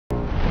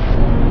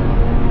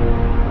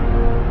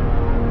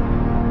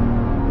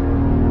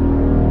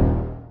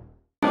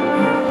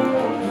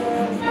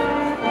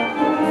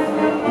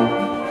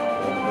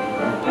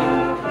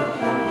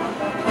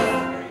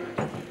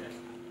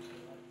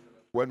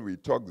when we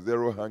talk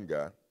zero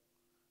hunger,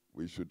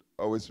 we should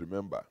always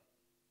remember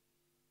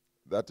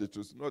that it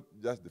is not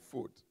just the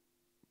food,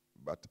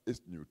 but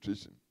it's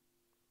nutrition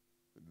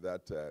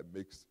that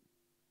makes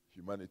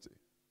humanity.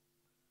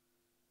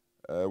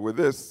 With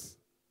this,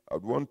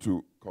 I'd want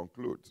to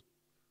conclude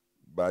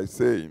by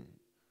saying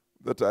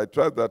that I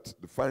trust that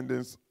the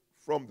findings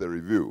from the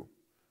review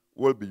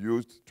will be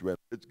used to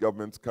enrich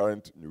government's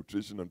current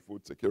nutrition and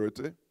food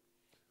security,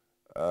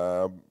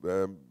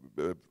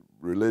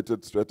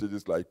 related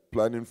strategies like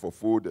planning for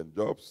food and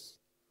jobs,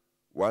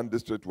 one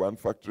district, one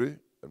factory,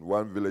 and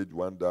one village,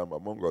 one dam,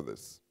 among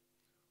others.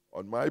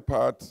 On my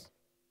part,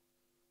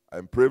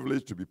 I'm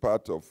privileged to be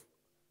part of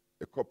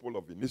a couple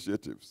of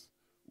initiatives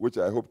which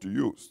I hope to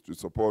use to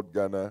support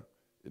Ghana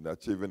in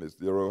achieving its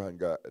zero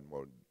hunger and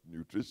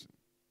malnutrition.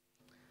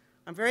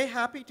 I'm very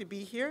happy to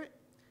be here,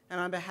 and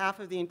on behalf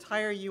of the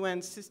entire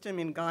UN system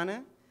in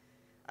Ghana,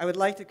 I would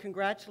like to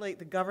congratulate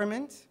the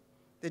government,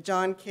 the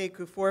John K.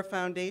 Kufuor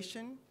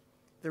Foundation,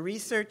 the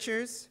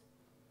researchers,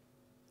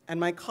 and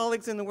my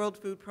colleagues in the World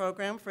Food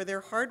Program for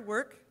their hard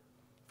work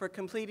for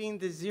completing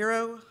the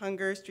Zero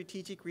Hunger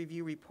Strategic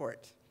Review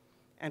Report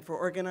and for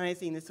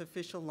organizing this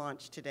official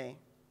launch today.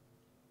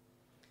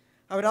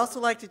 I would also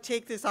like to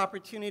take this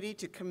opportunity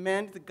to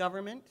commend the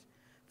government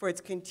for its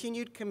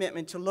continued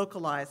commitment to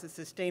localize the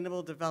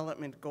Sustainable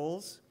Development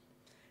Goals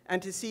and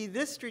to see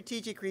this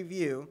strategic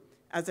review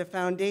as a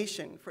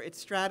foundation for its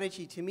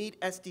strategy to meet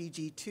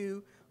SDG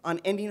 2 on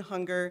ending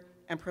hunger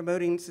and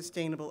promoting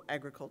sustainable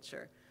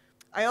agriculture.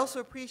 I also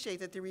appreciate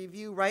that the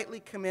review rightly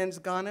commends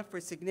Ghana for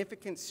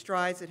significant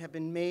strides that have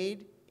been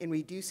made in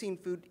reducing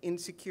food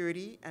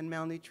insecurity and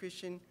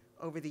malnutrition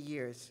over the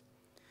years.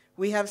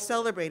 We have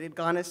celebrated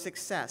Ghana's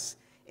success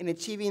in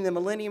achieving the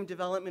Millennium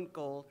Development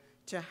Goal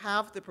to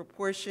halve the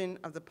proportion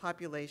of the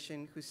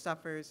population who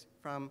suffers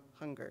from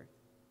hunger.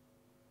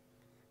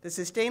 The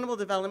Sustainable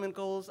Development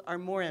Goals are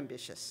more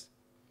ambitious,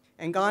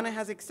 and Ghana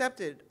has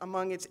accepted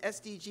among its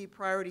SDG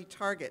priority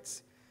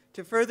targets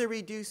to further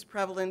reduce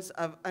prevalence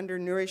of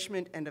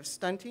undernourishment and of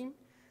stunting,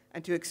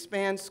 and to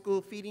expand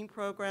school feeding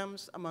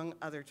programs, among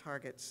other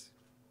targets.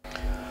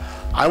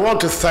 I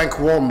want to thank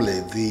warmly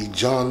the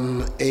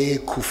John A.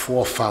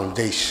 Kufuor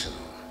Foundation,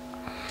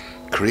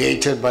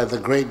 created by the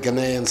great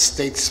Ghanaian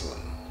statesman,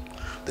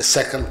 the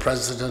second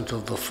president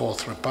of the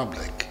Fourth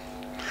Republic,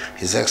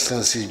 His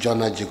Excellency John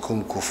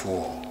Agyekum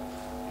Kufuor,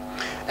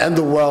 and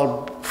the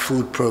World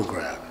Food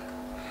Program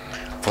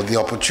for the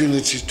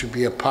opportunity to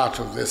be a part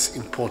of this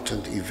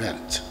important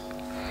event,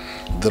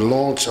 the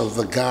launch of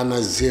the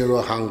Ghana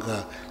Zero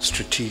Hunger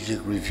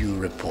Strategic Review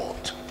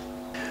Report.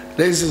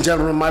 Ladies and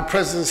gentlemen, my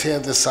presence here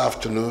this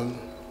afternoon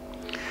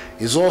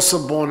is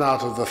also born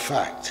out of the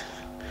fact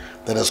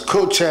that as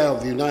co-chair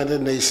of the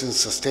United Nations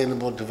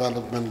Sustainable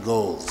Development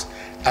Goals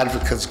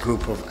Advocates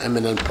Group of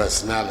eminent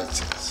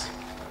personalities,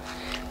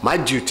 my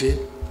duty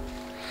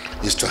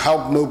is to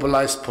help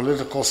mobilize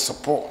political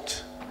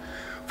support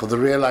for the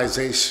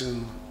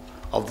realization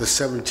of the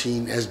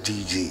 17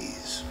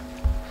 SDGs,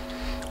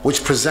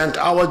 which present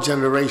our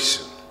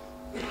generation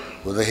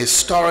with a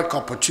historic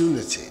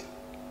opportunity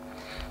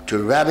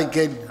to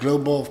eradicate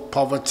global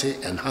poverty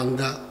and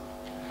hunger,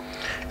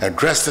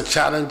 address the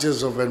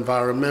challenges of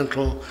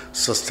environmental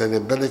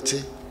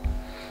sustainability,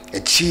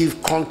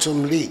 achieve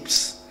quantum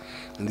leaps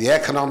in the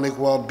economic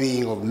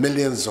well-being of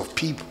millions of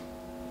people,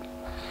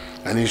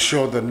 and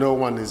ensure that no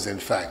one is in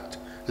fact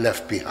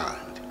left behind.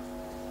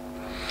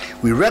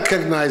 We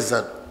recognize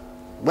that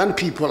when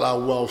people are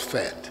well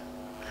fed,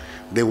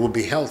 they will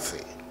be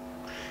healthy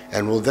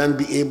and will then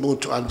be able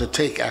to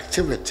undertake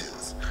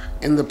activities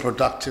in the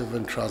productive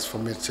and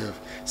transformative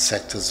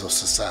sectors of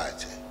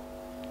society.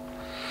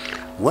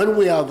 When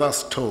we are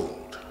thus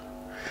told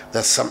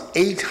that some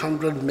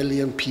 800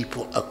 million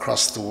people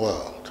across the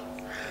world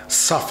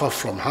suffer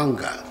from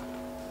hunger,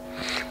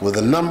 with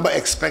the number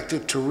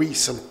expected to reach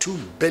some 2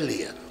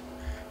 billion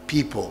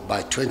people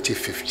by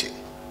 2050,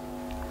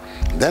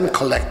 then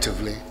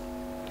collectively,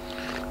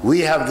 we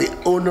have the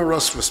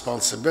onerous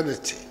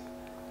responsibility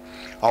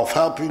of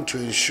helping to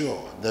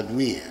ensure that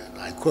we, and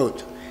I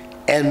quote,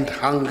 end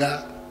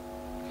hunger,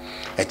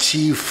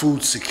 achieve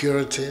food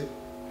security,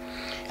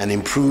 and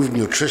improve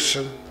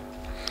nutrition,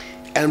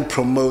 and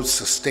promote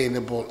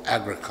sustainable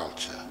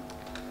agriculture,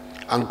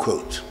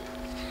 unquote,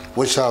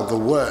 which are the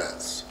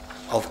words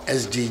of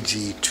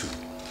SDG 2.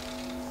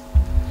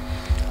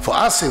 For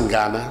us in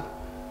Ghana,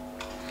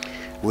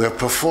 we have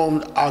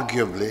performed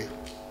arguably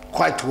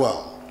quite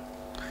well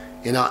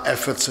in our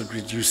efforts at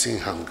reducing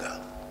hunger.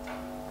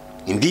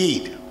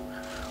 Indeed,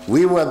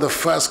 we were the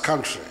first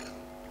country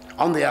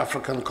on the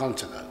African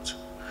continent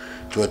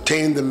to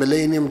attain the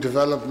Millennium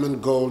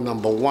Development Goal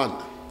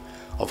 #1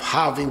 of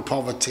halving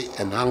poverty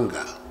and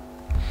hunger,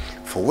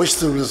 for which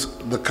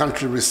the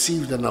country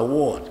received an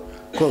award,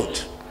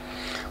 quote,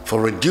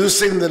 for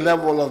reducing the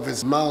level of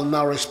its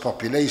malnourished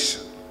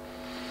population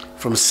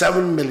from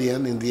 7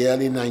 million in the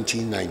early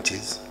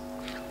 1990s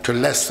to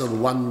less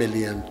than 1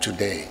 million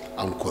today,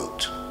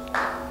 unquote. .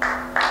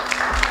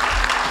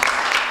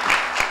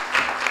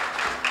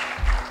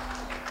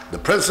 ' The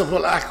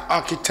principal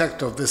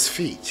architect of this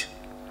feat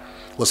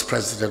was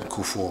President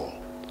Kufuor,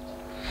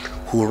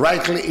 who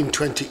rightly in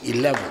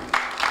 2011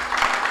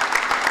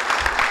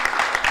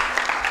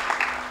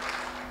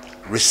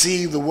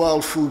 received the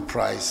World Food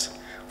Prize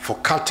for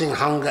cutting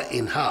hunger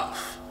in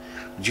half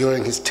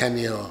during his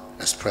tenure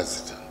as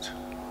president.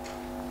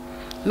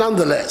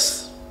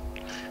 Nonetheless,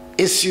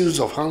 issues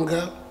of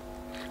hunger,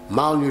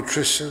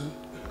 malnutrition,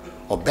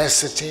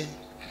 obesity,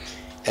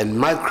 and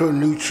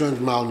micronutrient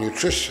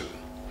malnutrition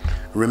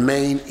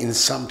remain in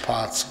some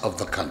parts of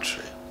the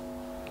country.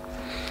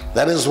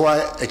 That is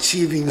why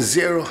achieving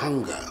zero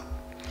hunger,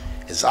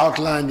 as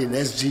outlined in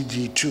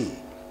SDG 2,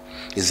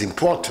 is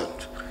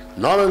important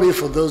not only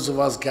for those of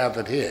us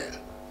gathered here,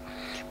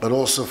 but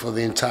also for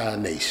the entire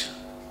nation.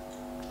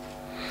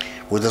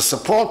 With the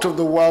support of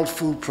the World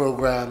Food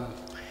Programme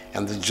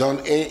and the John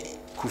A.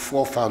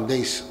 Kufuor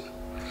Foundation,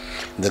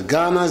 the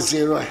Ghana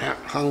Zero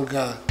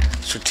Hunger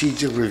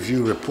Strategic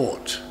Review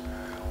Report,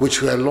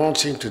 which we are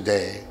launching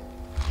today,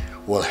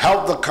 will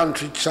help the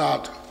country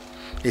chart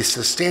a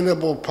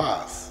sustainable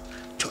path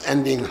to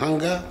ending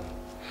hunger,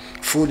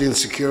 food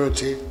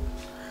insecurity,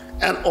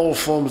 and all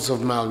forms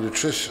of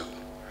malnutrition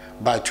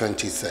by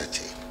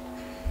 2030.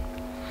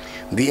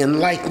 The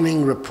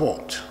enlightening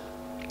report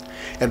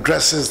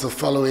addresses the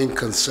following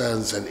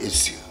concerns and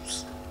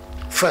issues.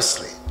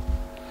 Firstly,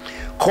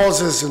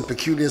 causes and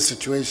peculiar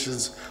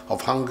situations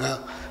of hunger,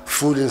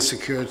 food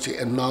insecurity,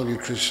 and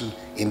malnutrition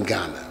in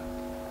Ghana.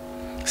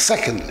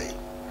 Secondly,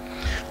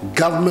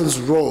 government's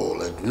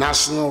role at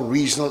national,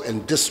 regional,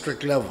 and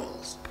district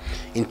levels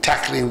in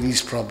tackling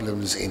these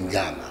problems in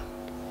Ghana.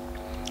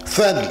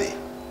 Thirdly,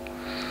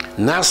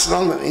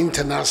 national and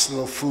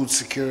international food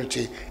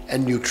security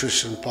and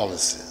nutrition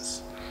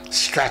policies,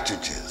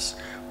 strategies,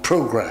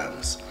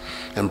 programs,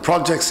 and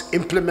projects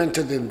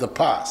implemented in the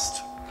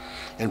past,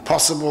 and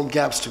possible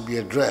gaps to be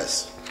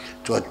addressed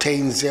to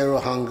attain zero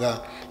hunger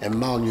and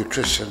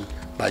malnutrition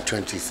by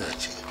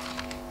 2030.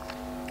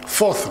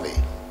 Fourthly,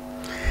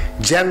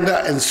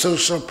 gender and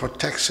social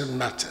protection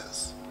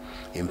matters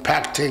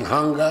impacting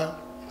hunger,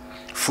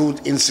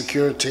 food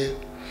insecurity,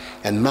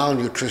 and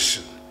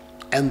malnutrition,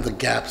 and the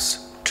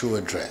gaps to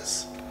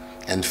address.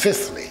 And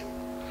fifthly,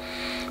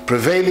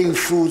 prevailing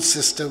food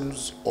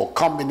systems or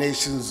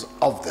combinations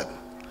of them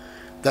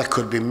that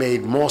could be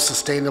made more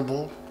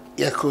sustainable,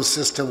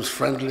 ecosystems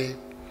friendly,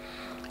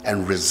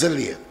 and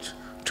resilient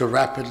to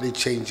rapidly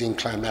changing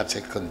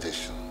climatic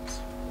conditions.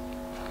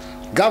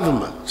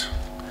 Government,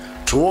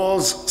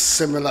 towards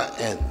similar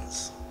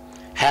ends,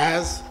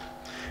 has,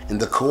 in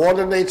the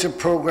Coordinated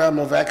Program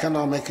of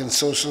Economic and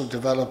Social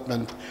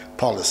Development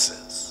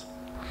Policies,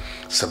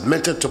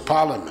 submitted to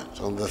Parliament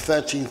on the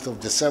 13th of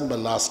December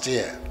last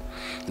year,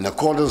 in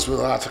accordance with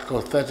Article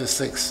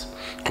 36,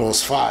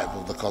 Clause 5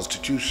 of the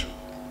Constitution,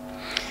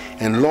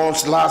 and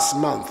launched last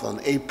month on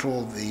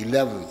April the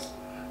 11th,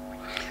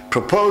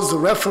 proposed the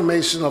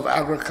reformation of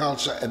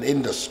agriculture and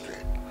industry,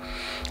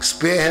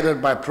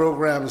 spearheaded by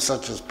programs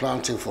such as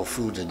Planting for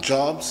Food and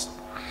Jobs,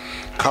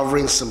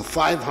 covering some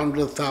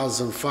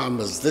 500,000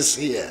 farmers this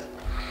year,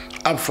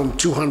 up from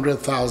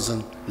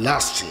 200,000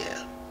 last year,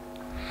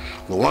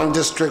 the One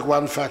District,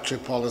 One Factory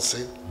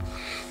policy,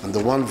 and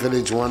the One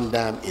Village, One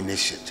Dam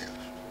initiative.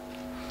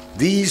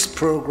 These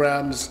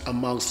programs,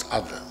 amongst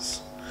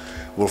others,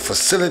 will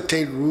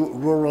facilitate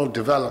rural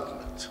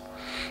development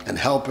and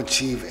help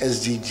achieve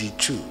SDG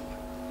 2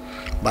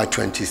 by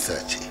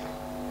 2030.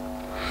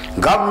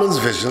 Government's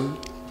vision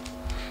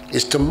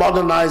is to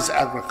modernize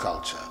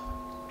agriculture,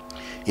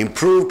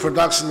 improve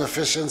production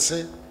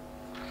efficiency,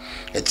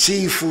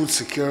 achieve food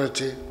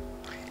security,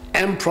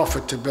 and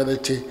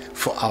profitability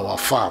for our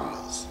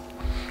farmers,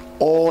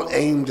 all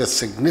aimed at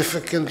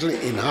significantly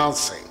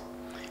enhancing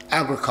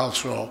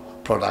agricultural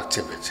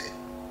productivity.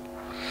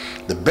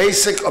 The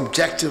basic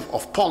objective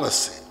of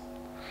policy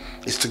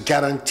is to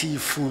guarantee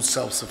food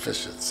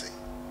self-sufficiency,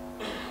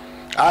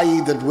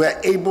 i.e. that we're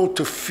able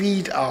to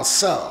feed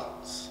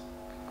ourselves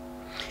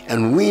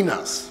and wean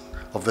us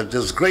of the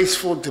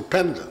disgraceful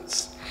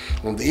dependence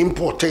on the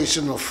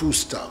importation of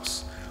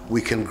foodstuffs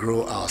we can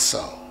grow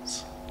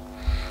ourselves.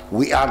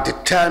 We are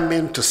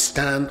determined to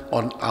stand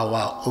on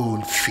our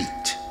own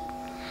feet.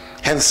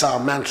 Hence our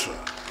mantra,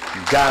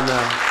 Ghana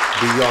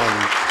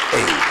Beyond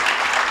Aid.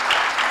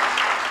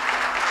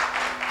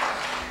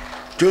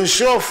 To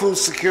ensure food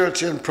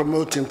security and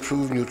promote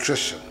improved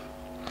nutrition,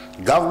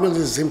 government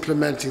is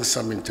implementing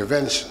some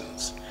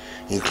interventions,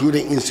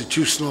 including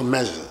institutional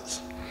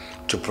measures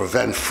to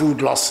prevent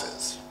food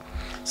losses,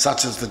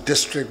 such as the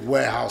district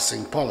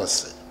warehousing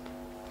policy,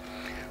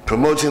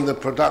 promoting the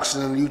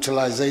production and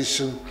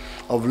utilization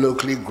of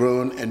locally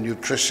grown and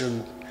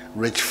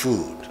nutrition-rich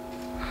food,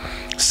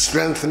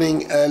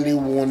 strengthening early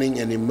warning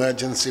and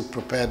emergency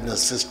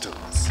preparedness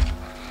systems,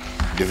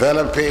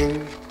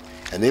 developing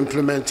and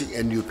implementing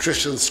a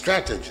nutrition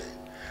strategy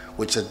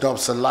which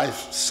adopts a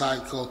life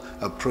cycle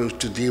approach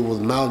to deal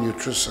with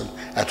malnutrition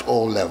at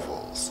all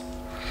levels,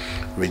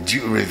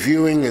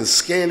 reviewing and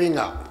scaling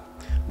up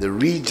the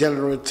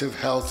regenerative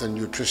health and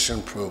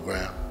nutrition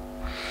program,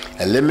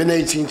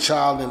 eliminating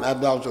child and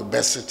adult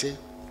obesity,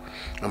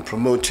 and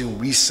promoting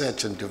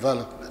research and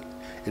development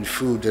in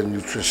food and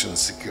nutrition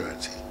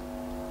security.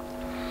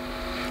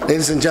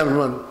 Ladies and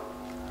gentlemen,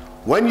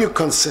 when you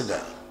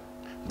consider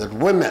that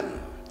women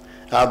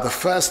are the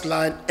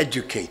first-line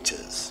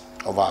educators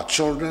of our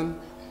children,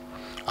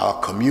 our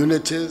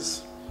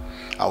communities,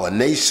 our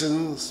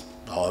nations,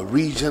 our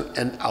region,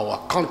 and our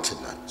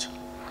continent,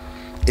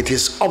 it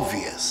is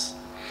obvious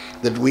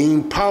that we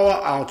empower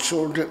our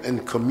children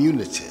and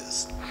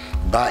communities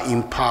by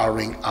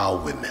empowering our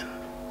women.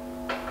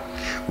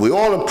 We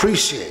all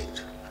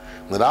appreciate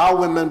that our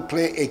women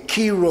play a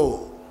key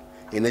role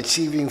in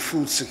achieving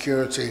food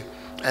security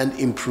and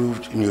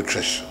improved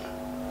nutrition.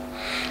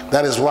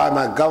 That is why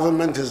my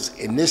government has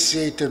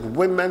initiated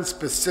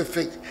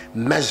women-specific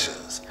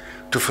measures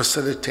to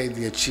facilitate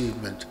the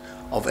achievement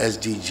of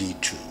SDG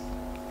 2.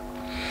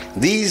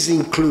 These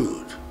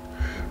include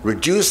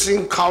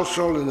reducing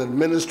cultural and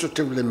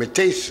administrative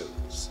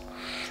limitations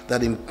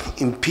that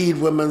impede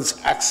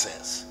women's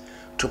access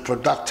to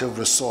productive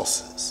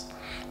resources,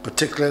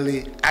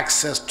 particularly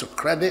access to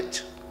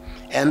credit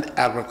and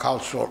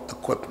agricultural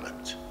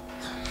equipment.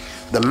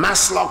 The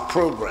MASLOC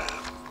program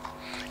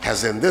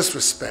has, in this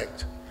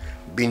respect,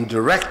 been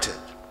directed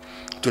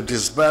to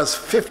disburse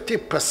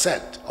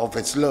 50% of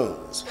its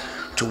loans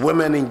to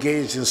women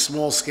engaged in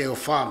small-scale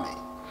farming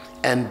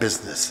and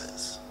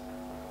businesses.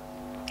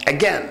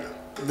 Again,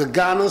 the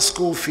Ghana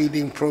School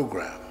Feeding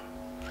Program,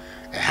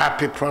 a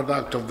happy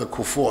product of the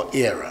Kufuor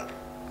era,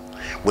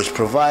 which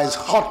provides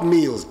hot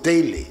meals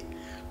daily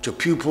to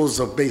pupils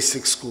of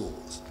basic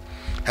schools,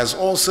 has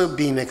also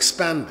been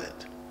expanded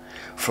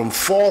from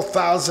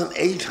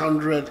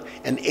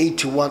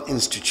 4,881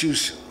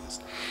 institutions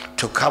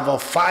to cover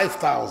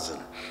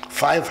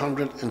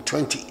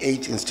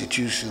 5,528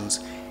 institutions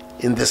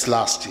in this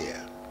last year,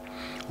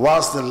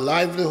 whilst the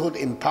Livelihood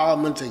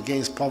Empowerment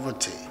Against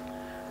Poverty,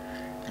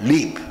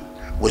 LEAP,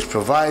 which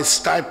provides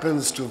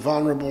stipends to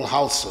vulnerable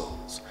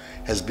households,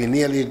 has been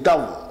nearly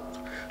doubled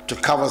to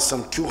cover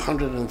some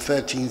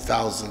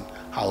 213,000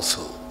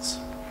 households.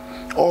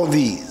 All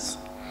these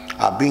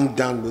are being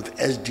done with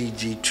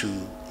SDG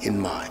 2 in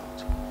mind.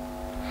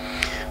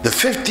 The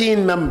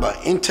 15-member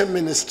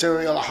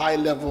Interministerial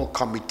High-Level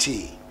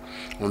Committee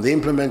on the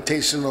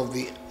Implementation of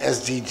the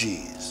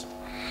SDGs,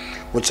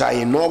 which I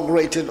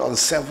inaugurated on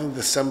 7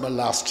 December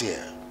last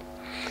year,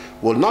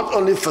 will not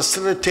only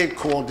facilitate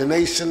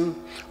coordination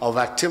of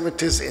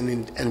activities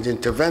and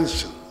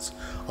interventions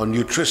on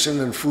nutrition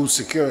and food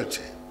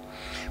security,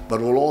 but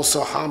will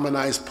also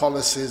harmonize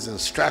policies and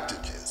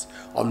strategies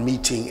on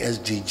meeting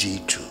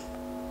SDG 2.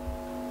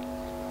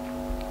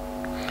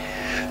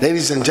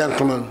 Ladies and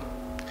gentlemen,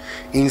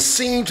 in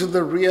seeing to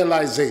the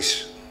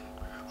realization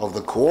of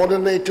the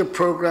Coordinated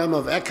Program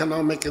of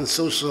Economic and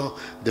Social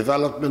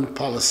Development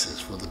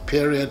Policies for the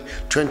period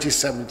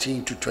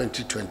 2017 to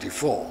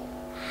 2024,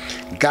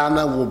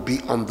 Ghana will be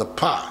on the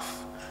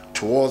path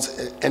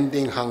towards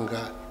ending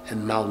hunger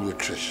and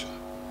malnutrition.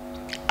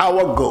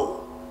 Our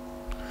goal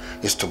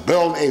is to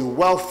build a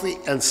wealthy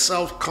and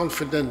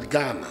self-confident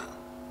Ghana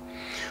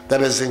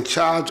that is in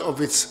charge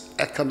of its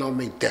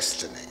economic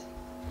destiny,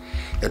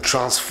 a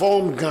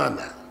transformed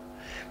Ghana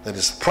that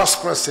is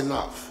prosperous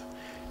enough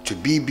to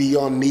be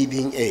beyond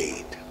needing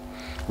aid,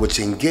 which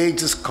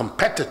engages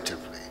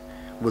competitively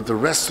with the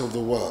rest of the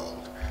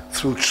world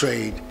through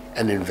trade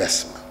and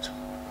investment.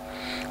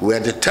 We are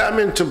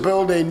determined to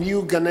build a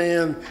new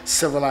Ghanaian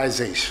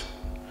civilization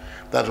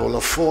that will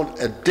afford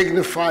a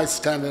dignified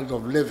standard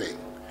of living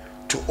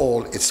to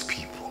all its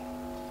people.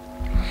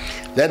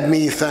 Let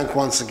me thank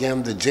once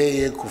again the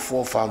J.A.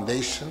 Kufuor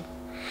Foundation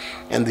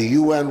and the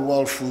UN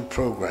World Food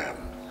Programme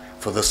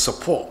for the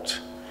support,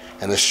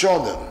 and assure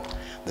them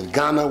that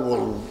Ghana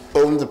will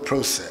own the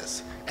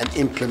process and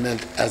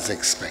implement as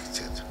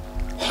expected.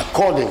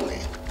 Accordingly,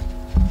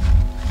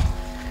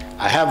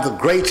 I have the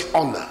great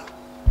honor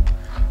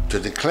to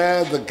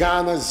declare the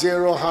Ghana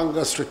Zero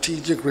Hunger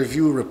Strategic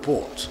Review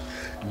Report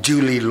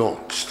duly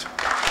launched.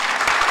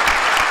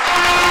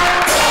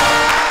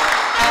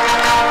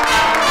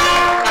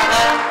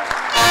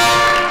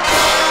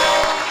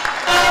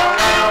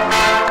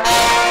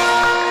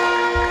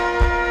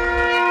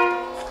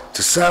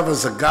 To serve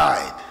as a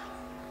guide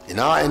in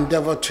our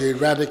endeavor to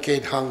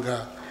eradicate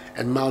hunger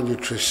and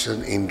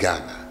malnutrition in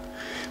Ghana.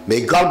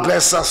 May God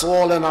bless us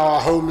all in our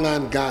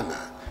homeland, Ghana,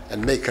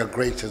 and make her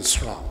great and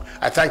strong.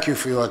 I thank you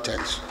for your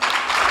attention.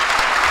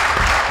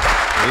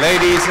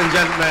 Ladies and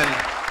gentlemen,